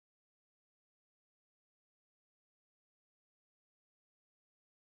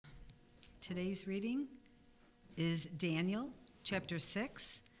Today's reading is Daniel chapter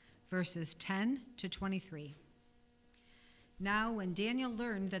 6, verses 10 to 23. Now, when Daniel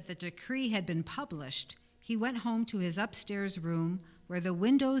learned that the decree had been published, he went home to his upstairs room where the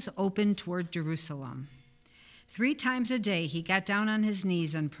windows opened toward Jerusalem. 3 times a day he got down on his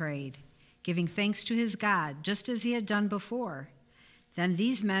knees and prayed, giving thanks to his God, just as he had done before. Then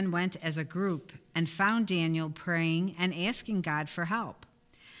these men went as a group and found Daniel praying and asking God for help.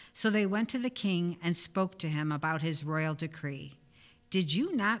 So they went to the king and spoke to him about his royal decree. Did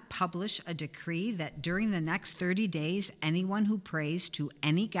you not publish a decree that during the next 30 days, anyone who prays to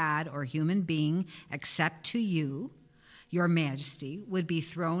any god or human being except to you, your majesty, would be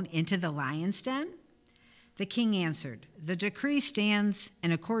thrown into the lion's den? The king answered, the decree stands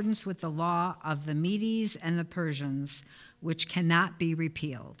in accordance with the law of the Medes and the Persians, which cannot be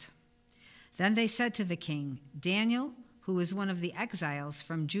repealed. Then they said to the king, Daniel, who is one of the exiles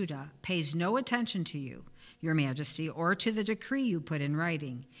from Judah, pays no attention to you, your majesty, or to the decree you put in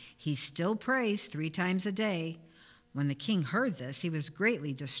writing. He still prays 3 times a day. When the king heard this, he was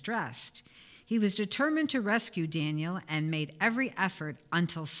greatly distressed. He was determined to rescue Daniel and made every effort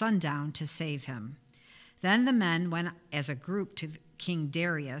until sundown to save him. Then the men went as a group to King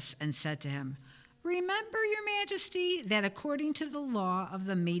Darius and said to him, Remember, your majesty, that according to the law of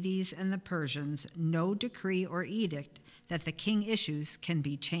the Medes and the Persians, no decree or edict that the king issues can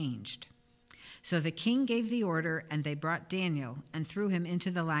be changed. So the king gave the order, and they brought Daniel and threw him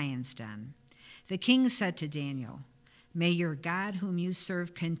into the lion's den. The king said to Daniel, May your God whom you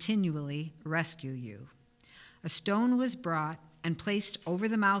serve continually rescue you. A stone was brought and placed over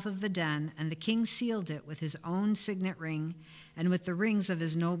the mouth of the den, and the king sealed it with his own signet ring and with the rings of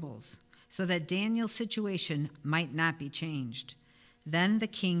his nobles, so that Daniel's situation might not be changed. Then the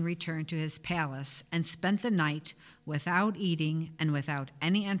king returned to his palace and spent the night without eating and without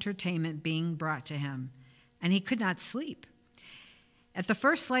any entertainment being brought to him, and he could not sleep. At the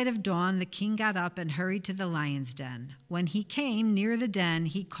first light of dawn, the king got up and hurried to the lion's den. When he came near the den,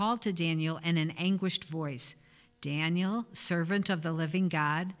 he called to Daniel in an anguished voice, Daniel, servant of the living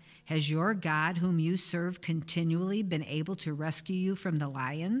God, has your God, whom you serve continually, been able to rescue you from the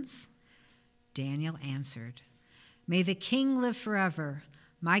lions? Daniel answered, May the king live forever.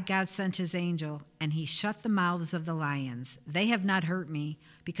 My God sent his angel, and he shut the mouths of the lions. They have not hurt me,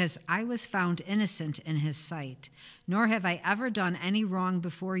 because I was found innocent in his sight, nor have I ever done any wrong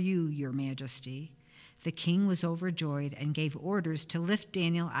before you, your majesty. The king was overjoyed and gave orders to lift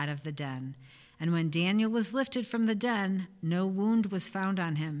Daniel out of the den. And when Daniel was lifted from the den, no wound was found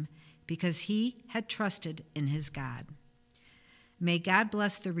on him, because he had trusted in his God. May God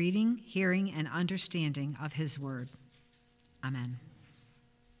bless the reading, hearing, and understanding of his word. Amen.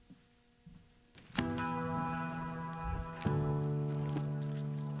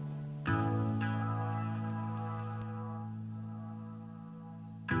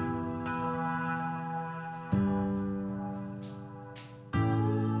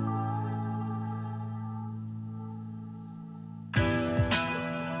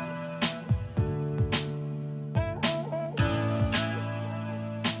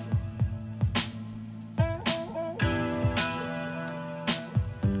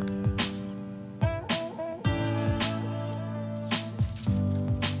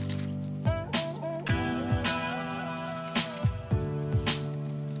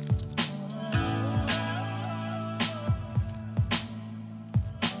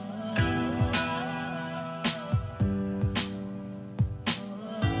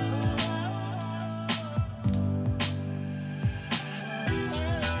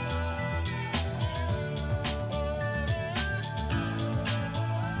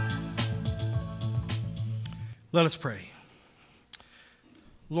 Let us pray.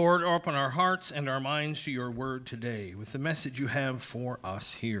 Lord, open our hearts and our minds to your word today with the message you have for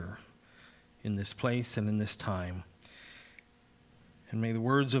us here in this place and in this time. And may the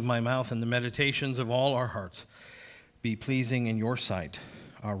words of my mouth and the meditations of all our hearts be pleasing in your sight,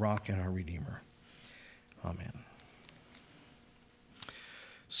 our rock and our redeemer. Amen.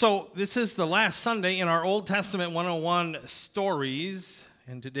 So this is the last Sunday in our Old Testament 101 stories,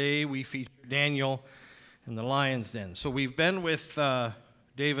 and today we feature Daniel in the lion's den. So we've been with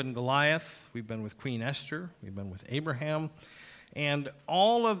David and Goliath, we've been with Queen Esther, we've been with Abraham, and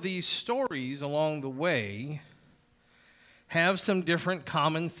all of these stories along the way have some different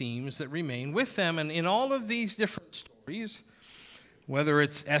common themes that remain with them. And in all of these different stories, whether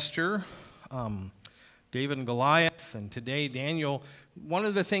it's Esther, David and Goliath, and today Daniel, one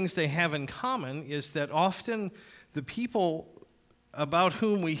of the things they have in common is that often the people about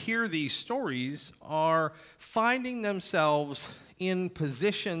whom we hear these stories are finding themselves in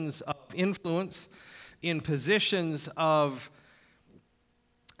positions of influence, in positions of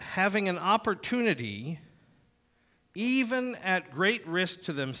having an opportunity, even at great risk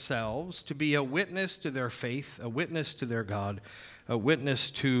to themselves, to be a witness to their faith, a witness to their God, a witness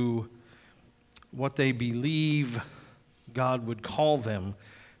to what they believe God would call them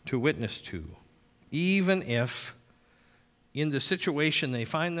to witness to, even if in the situation they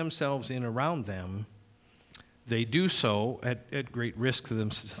find themselves in around them, they do so at great risk to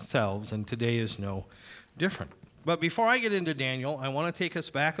themselves, and today is no different. But before I get into Daniel, I want to take us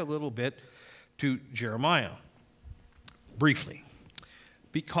back a little bit to Jeremiah, briefly.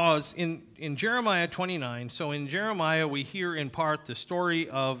 Because in Jeremiah 29, so in Jeremiah we hear in part the story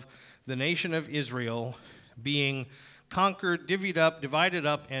of the nation of Israel being conquered, divided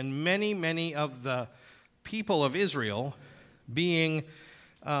up, and many of the people of Israel being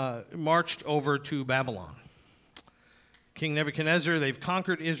marched over to Babylon. King Nebuchadnezzar, they've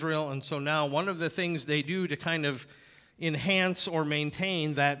conquered Israel, and so now one of the things they do to kind of enhance or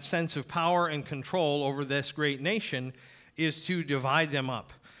maintain that sense of power and control over this great nation is to divide them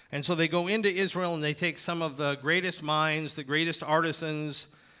up. And so they go into Israel and they take some of the greatest minds, the greatest artisans,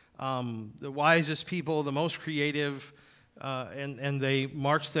 the wisest people, the most creative, and they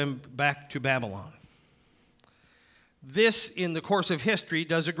march them back to Babylon. This, in the course of history,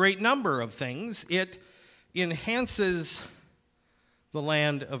 does a great number of things. It enhances the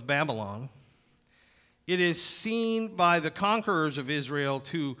land of Babylon. It is seen by the conquerors of Israel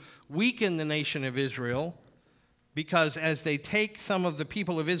to weaken the nation of Israel, because as they take some of the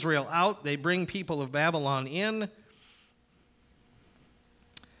people of Israel out, they bring people of Babylon in.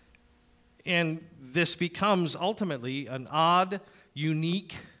 And this becomes ultimately an odd,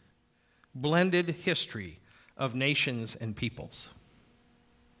 unique, blended history of nations and peoples.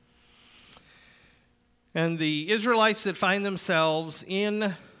 And the Israelites that find themselves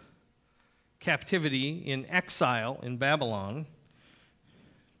in captivity, in exile in Babylon,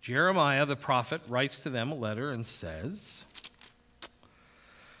 Jeremiah the prophet writes to them a letter and says,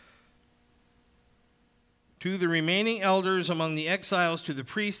 "To the remaining elders among the exiles, to the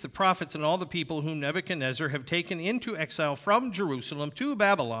priests, the prophets, and all the people whom Nebuchadnezzar have taken into exile from Jerusalem to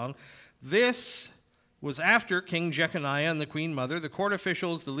Babylon, this was after King Jeconiah and the queen mother, the court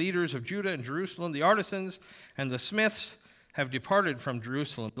officials, the leaders of Judah and Jerusalem, the artisans, and the smiths have departed from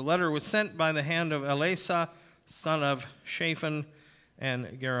Jerusalem. The letter was sent by the hand of Elisha, son of Shaphan,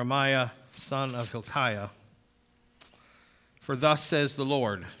 and Jeremiah, son of Hilkiah. For thus says the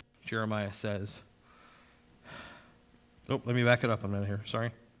Lord," Jeremiah says. Oh, let me back it up a minute here,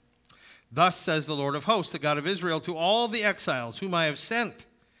 sorry. "Thus says the Lord of hosts, the God of Israel, to all the exiles whom I have sent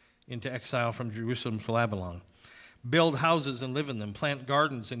into exile from Jerusalem to Babylon. Build houses and live in them. Plant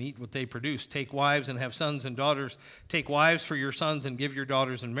gardens and eat what they produce. Take wives and have sons and daughters. Take wives for your sons and give your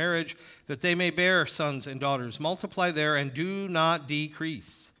daughters in marriage, that they may bear sons and daughters. Multiply there and do not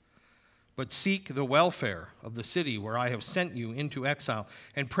decrease. But seek the welfare of the city where I have sent you into exile,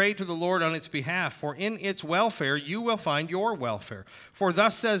 and pray to the Lord on its behalf, for in its welfare you will find your welfare. For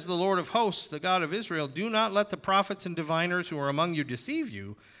thus says the Lord of hosts, the God of Israel, do not let the prophets and diviners who are among you deceive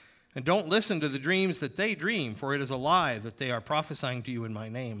you, and don't listen to the dreams that they dream, for it is a lie that they are prophesying to you in my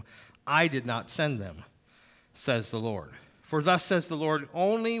name. I did not send them, says the Lord. For thus says the Lord,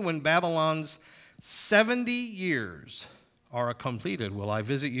 only when Babylon's 70 years are completed will I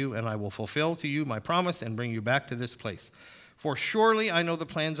visit you, and I will fulfill to you my promise and bring you back to this place. For surely I know the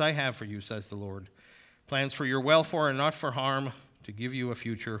plans I have for you, says the Lord, plans for your welfare and not for harm, to give you a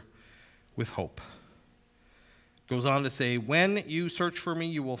future with hope." Goes on to say, "When you search for me,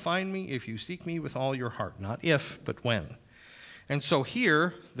 you will find me, if you seek me with all your heart." Not if, but when. And so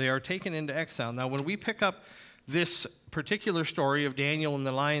here, they are taken into exile. Now, when we pick up this particular story of Daniel in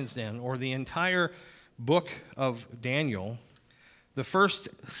the lion's den, or the entire book of Daniel, the first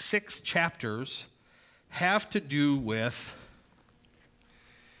 6 chapters have to do with,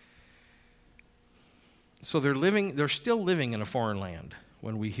 so they're still living in a foreign land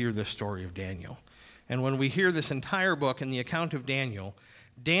when we hear this story of Daniel. And when we hear this entire book and the account of Daniel,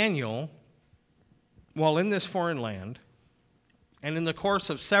 while in this foreign land, and in the course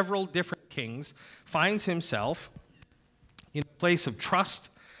of several different kings, finds himself in a place of trust,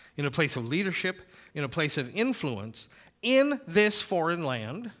 in a place of leadership, in a place of influence in this foreign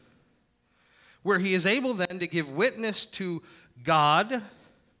land, where he is able then to give witness to God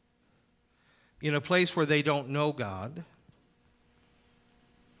in a place where they don't know God.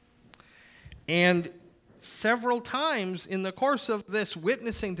 And several times in the course of this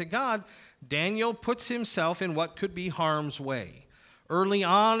witnessing to God, Daniel puts himself in what could be harm's way. early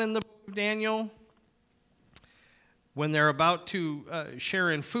on in the book of Daniel, when they're about to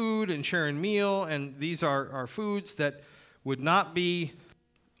share in food and share in meal, and these are foods that would not be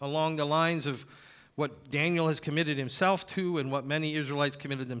along the lines of what Daniel has committed himself to and what many Israelites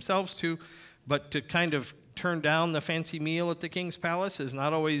committed themselves to, but to kind of turn down the fancy meal at the king's palace is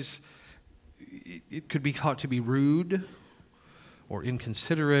not always, it could be thought to be rude or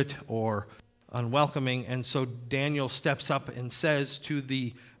inconsiderate or unwelcoming. And so Daniel steps up and says to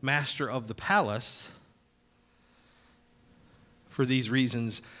the master of the palace, for these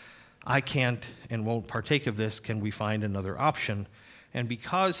reasons, I can't and won't partake of this. Can we find another option? And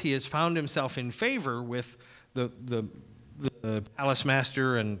because he has found himself in favor with the palace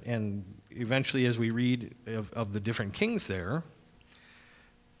master and eventually, as we read of the different kings there,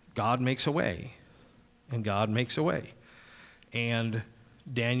 God makes a way. And God makes a way. And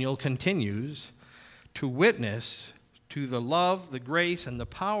Daniel continues to witness to the love, the grace, and the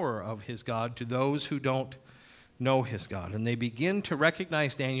power of his God to those who don't know his God. And they begin to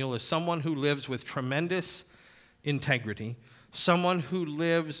recognize Daniel as someone who lives with tremendous integrity, someone who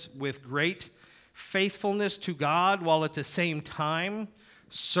lives with great faithfulness to God while at the same time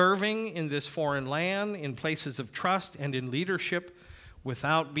serving in this foreign land, in places of trust and in leadership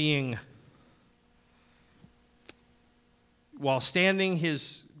without being, while standing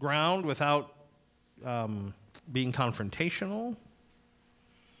his ground without being confrontational.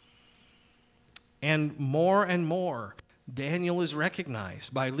 And more, Daniel is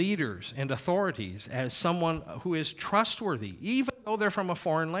recognized by leaders and authorities as someone who is trustworthy, even though they're from a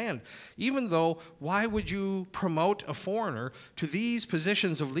foreign land. Even though, why would you promote a foreigner to these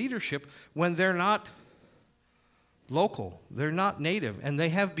positions of leadership when they're not local, they're not native, and they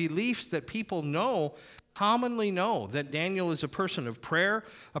have beliefs that people commonly know that Daniel is a person of prayer,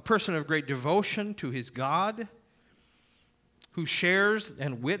 a person of great devotion to his God, who shares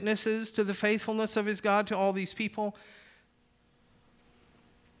and witnesses to the faithfulness of his God to all these people.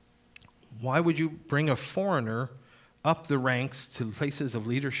 Why would you bring a foreigner up the ranks to places of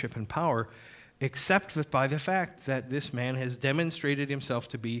leadership and power, except by the fact that this man has demonstrated himself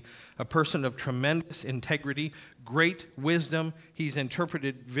to be a person of tremendous integrity, great wisdom. He's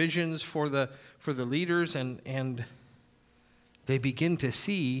interpreted visions for the leaders, and they begin to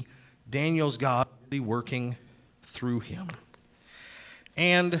see Daniel's God really working through him.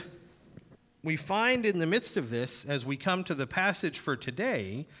 And we find in the midst of this, as we come to the passage for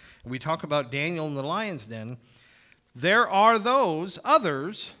today, and we talk about Daniel in the lion's den, there are those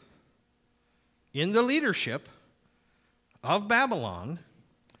others in the leadership of Babylon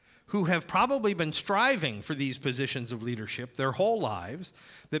who have probably been striving for these positions of leadership their whole lives,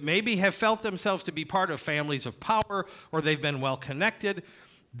 that maybe have felt themselves to be part of families of power, or they've been well connected.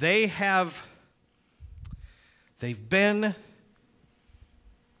 They've been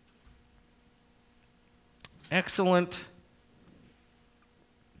excellent,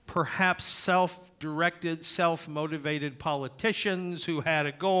 perhaps self-directed, self-motivated politicians who had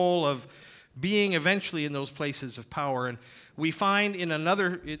a goal of being eventually in those places of power. And we find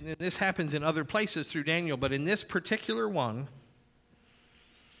this happens in other places through Daniel, but in this particular one,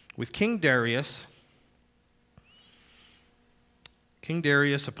 with King Darius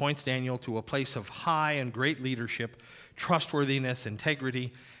appoints Daniel to a place of high and great leadership, trustworthiness,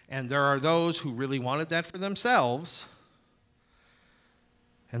 integrity, and there are those who really wanted that for themselves,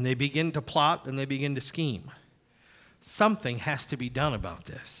 and they begin to plot and they begin to scheme. Something has to be done about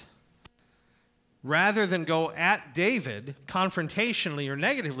this. Rather than go at David confrontationally or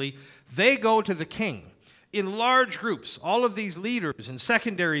negatively, they go to the king in large groups. All of these leaders and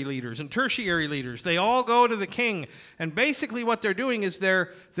secondary leaders and tertiary leaders, they all go to the king. And basically what they're doing is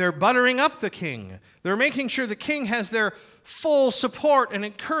they're buttering up the king. They're making sure the king has their full support and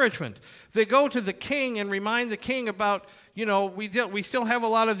encouragement. They go to the king and remind the king about, we still have a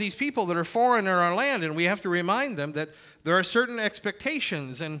lot of these people that are foreign in our land, and we have to remind them that there are certain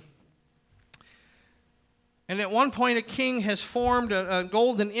expectations. And at one point, a king has formed a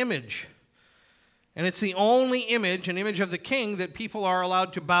golden image. And it's the only image, an image of the king, that people are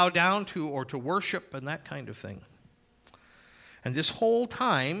allowed to bow down to or to worship and that kind of thing. And this whole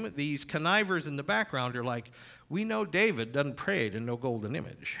time, these connivers in the background are like, we know David doesn't pray to no golden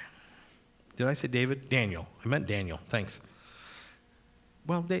image. Did I say David? Daniel. I meant Daniel. Thanks.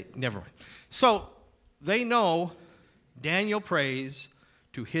 Well, never mind. So they know Daniel prays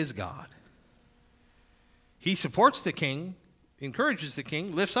to his God. He supports the king, encourages the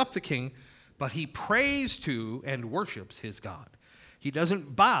king, lifts up the king, but he prays to and worships his God. He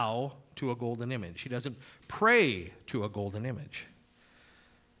doesn't bow to a golden image. He doesn't pray to a golden image.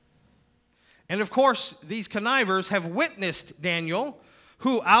 And of course, these connivers have witnessed Daniel,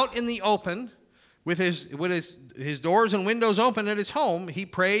 who out in the open, with his doors and windows open at his home, he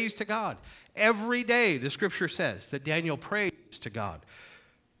prays to God. Every day, the scripture says that Daniel prays to God.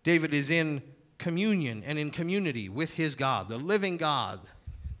 David is in communion and in community with his God, the living God.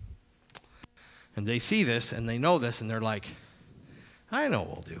 And they see this and they know this and they're like, I know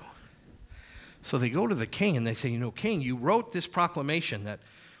what we'll do. So they go to the king and they say, King, you wrote this proclamation that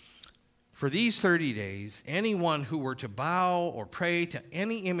for these 30 days, anyone who were to bow or pray to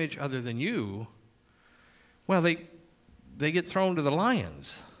any image other than you, well, they get thrown to the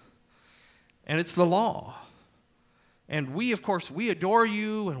lions. And it's the law. And we, of course, we adore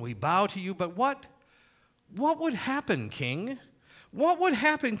you and we bow to you, but what would happen, king? What would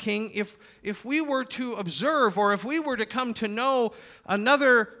happen, king, if we were to observe or if we were to come to know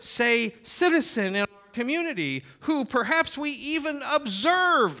another, say, citizen in our community who perhaps we even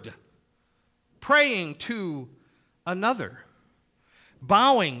observed praying to another,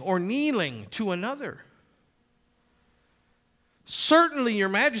 bowing or kneeling to another? Certainly, Your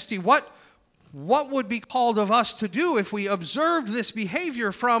Majesty, what would be called of us to do if we observed this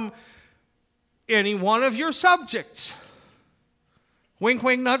behavior from any one of your subjects? Wink,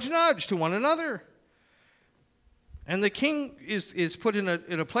 wink, nudge, nudge to one another. And the king is put in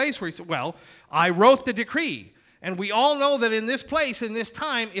a place where he said, well, I wrote the decree. And we all know that in this place, in this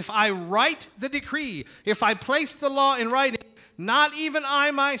time, if I write the decree, if I place the law in writing, not even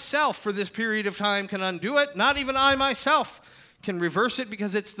I myself for this period of time can undo it. Not even I myself can reverse it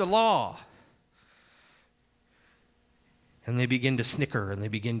because it's the law. And they begin to snicker and they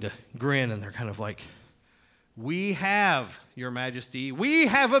begin to grin and they're kind of like, we have, Your Majesty, we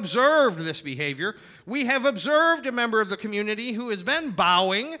have observed this behavior. We have observed a member of the community who has been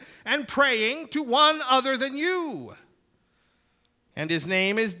bowing and praying to one other than you. And his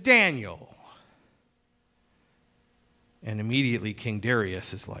name is Daniel. And immediately King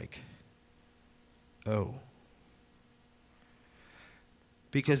Darius is like, oh.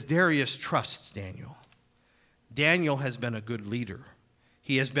 Because Darius trusts Daniel. Daniel has been a good leader.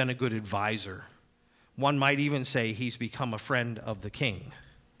 He has been a good advisor. One might even say he's become a friend of the king.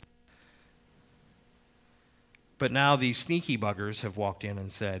 But now these sneaky buggers have walked in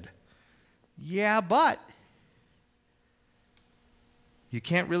and said, yeah, but you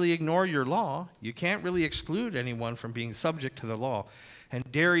can't really ignore your law. You can't really exclude anyone from being subject to the law. And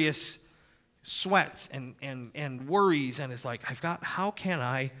Darius sweats and worries and is like,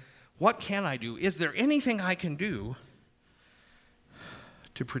 what can I do? Is there anything I can do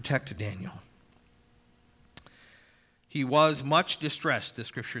to protect Daniel? He was much distressed, the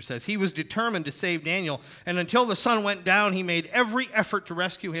scripture says. He was determined to save Daniel, and until the sun went down, he made every effort to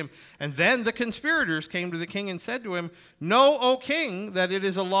rescue him. And then the conspirators came to the king and said to him, know, O king, that it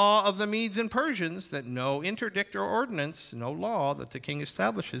is a law of the Medes and Persians that no interdict or ordinance, no law that the king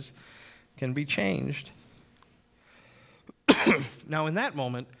establishes can be changed. Now, in that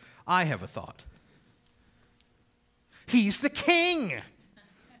moment, I have a thought. He's the king.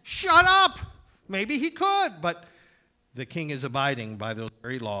 Shut up. Maybe he could, but the king is abiding by those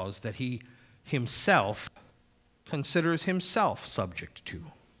very laws that he himself considers himself subject to.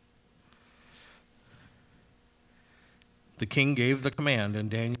 The king gave the command, and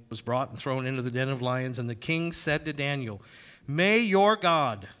Daniel was brought and thrown into the den of lions. And the king said to Daniel, may your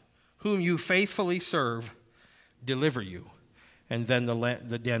God, whom you faithfully serve, deliver you. And then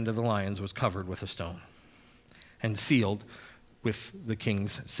the den of the lions was covered with a stone and sealed with the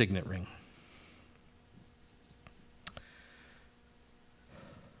king's signet ring.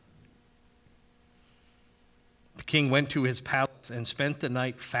 The king went to his palace and spent the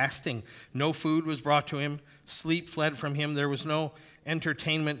night fasting. No food was brought to him. Sleep fled from him. There was no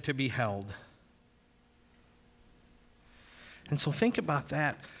entertainment to be held. And so think about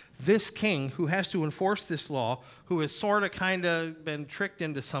that. This king who has to enforce this law, who has sort of kind of been tricked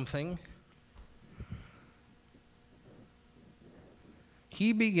into something,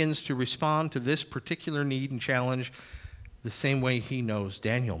 he begins to respond to this particular need and challenge the same way he knows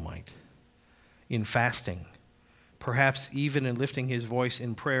Daniel might, in fasting. Perhaps even in lifting his voice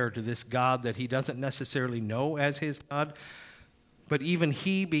in prayer to this God that he doesn't necessarily know as his God. But even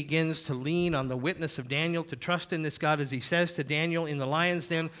he begins to lean on the witness of Daniel, to trust in this God, as he says to Daniel in the lion's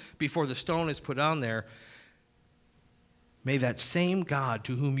den before the stone is put on there, may that same God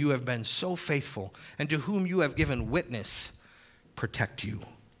to whom you have been so faithful and to whom you have given witness protect you.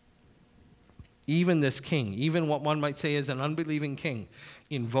 Even this king, even what one might say is an unbelieving king,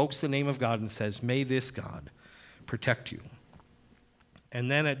 invokes the name of God and says, may this God protect you.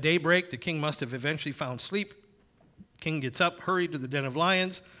 And then at daybreak, the king must have eventually found sleep. King gets up, hurried to the den of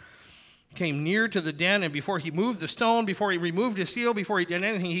lions, came near to the den, and before he moved the stone, before he removed his seal, before he did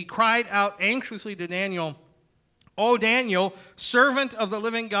anything, he cried out anxiously to Daniel, "O Daniel, servant of the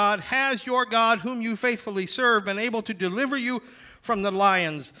living God, has your God, whom you faithfully serve, been able to deliver you from the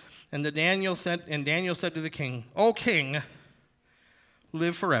lions?" And Daniel said to the king, "O king,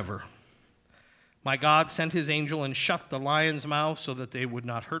 live forever. My God sent his angel and shut the lions' mouths so that they would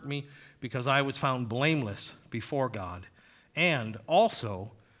not hurt me, because I was found blameless before God, and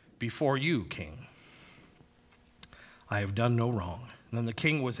also before you, king. I have done no wrong." And then the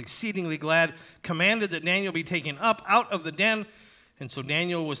king was exceedingly glad, commanded that Daniel be taken up out of the den. And so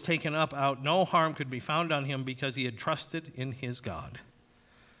Daniel was taken up out. No harm could be found on him because he had trusted in his God.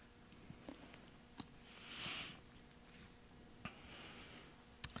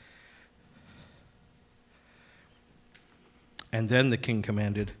 And then the king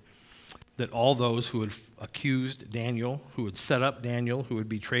commanded that all those who had accused Daniel, who had set up Daniel, who had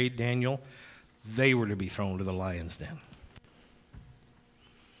betrayed Daniel, they were to be thrown to the lion's den.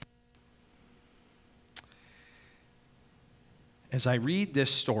 As I read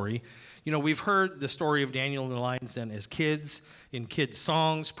this story, we've heard the story of Daniel in the lion's den as kids, in kids'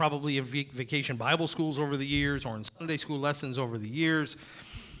 songs, probably in vacation Bible schools over the years, or in Sunday school lessons over the years.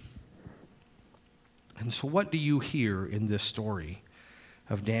 And so what do you hear in this story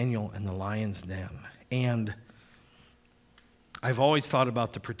of Daniel and the lion's den? And I've always thought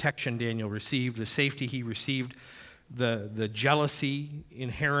about the protection Daniel received, the safety he received, the jealousy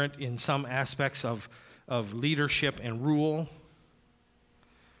inherent in some aspects of leadership and rule.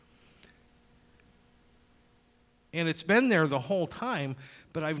 And it's been there the whole time,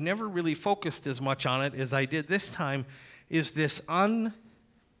 but I've never really focused as much on it as I did this time, is this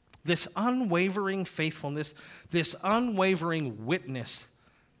unwavering faithfulness, this unwavering witness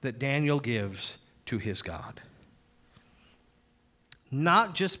that Daniel gives to his God.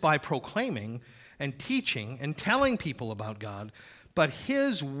 Not just by proclaiming and teaching and telling people about God, but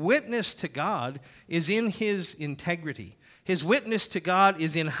his witness to God is in his integrity. His witness to God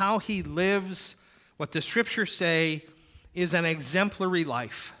is in how he lives what the scriptures say is an exemplary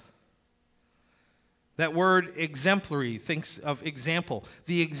life. That word exemplary thinks of example.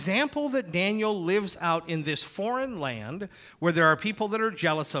 The example that Daniel lives out in this foreign land, where there are people that are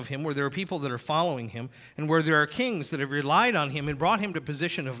jealous of him, where there are people that are following him, and where there are kings that have relied on him and brought him to a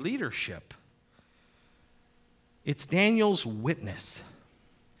position of leadership. It's Daniel's witness.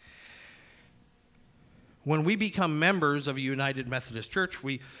 When we become members of a United Methodist Church,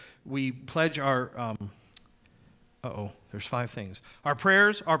 we pledge our, there's 5 things. Our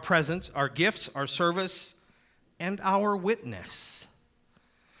prayers, our presence, our gifts, our service, and our witness.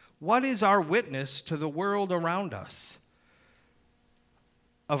 What is our witness to the world around us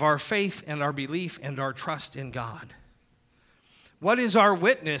of our faith and our belief and our trust in God? What is our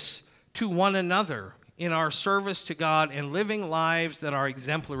witness to one another in our service to God and living lives that are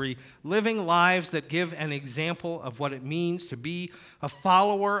exemplary, living lives that give an example of what it means to be a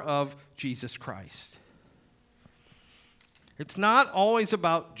follower of Jesus Christ? It's not always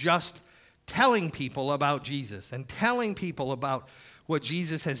about just telling people about Jesus and telling people about what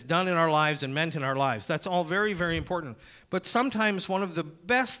Jesus has done in our lives and meant in our lives. That's all very, very important. But sometimes one of the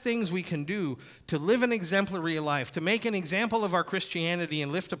best things we can do to live an exemplary life, to make an example of our Christianity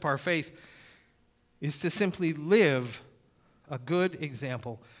and lift up our faith, is to simply live a good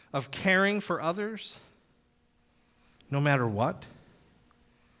example of caring for others, no matter what,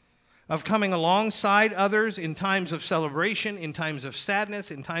 of coming alongside others in times of celebration, in times of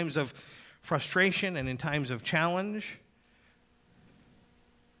sadness, in times of frustration, and in times of challenge,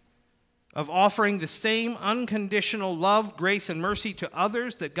 of offering the same unconditional love, grace, and mercy to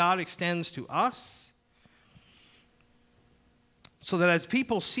others that God extends to us, so that as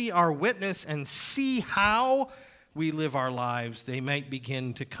people see our witness and see how we live our lives, they might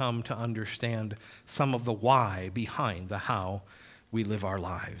begin to come to understand some of the why behind the how we live our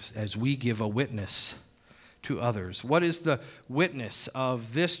lives as we give a witness to others. What is the witness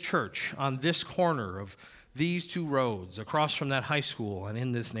of this church on this corner of these 2 roads, across from that high school and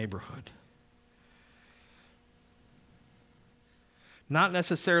in this neighborhood? Not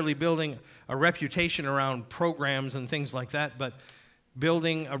necessarily building a reputation around programs and things like that, but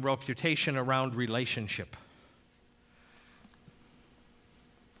building a reputation around relationship.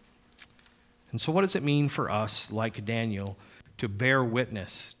 And so what does it mean for us, like Daniel, to bear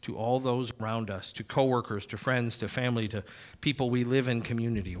witness to all those around us, to coworkers, to friends, to family, to people we live in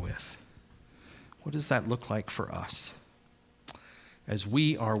community with? What does that look like for us as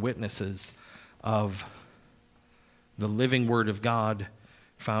we are witnesses of the living Word of God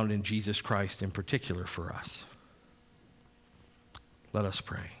found in Jesus Christ in particular for us? Let us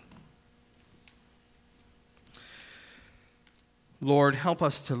pray. Lord, help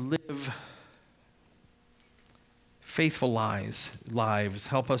us to live faithful lives.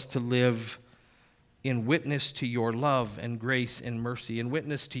 Help us to live in witness to your love and grace and mercy. In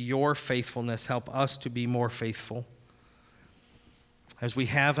witness to your faithfulness, help us to be more faithful. As we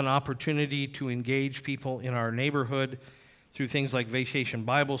have an opportunity to engage people in our neighborhood through things like Vacation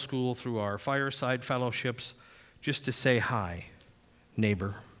Bible School, through our fireside fellowships, just to say, hi,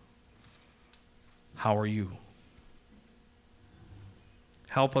 neighbor, how are you?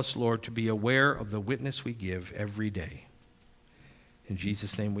 Help us, Lord, to be aware of the witness we give every day. In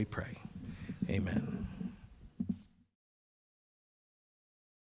Jesus' name we pray. Amen.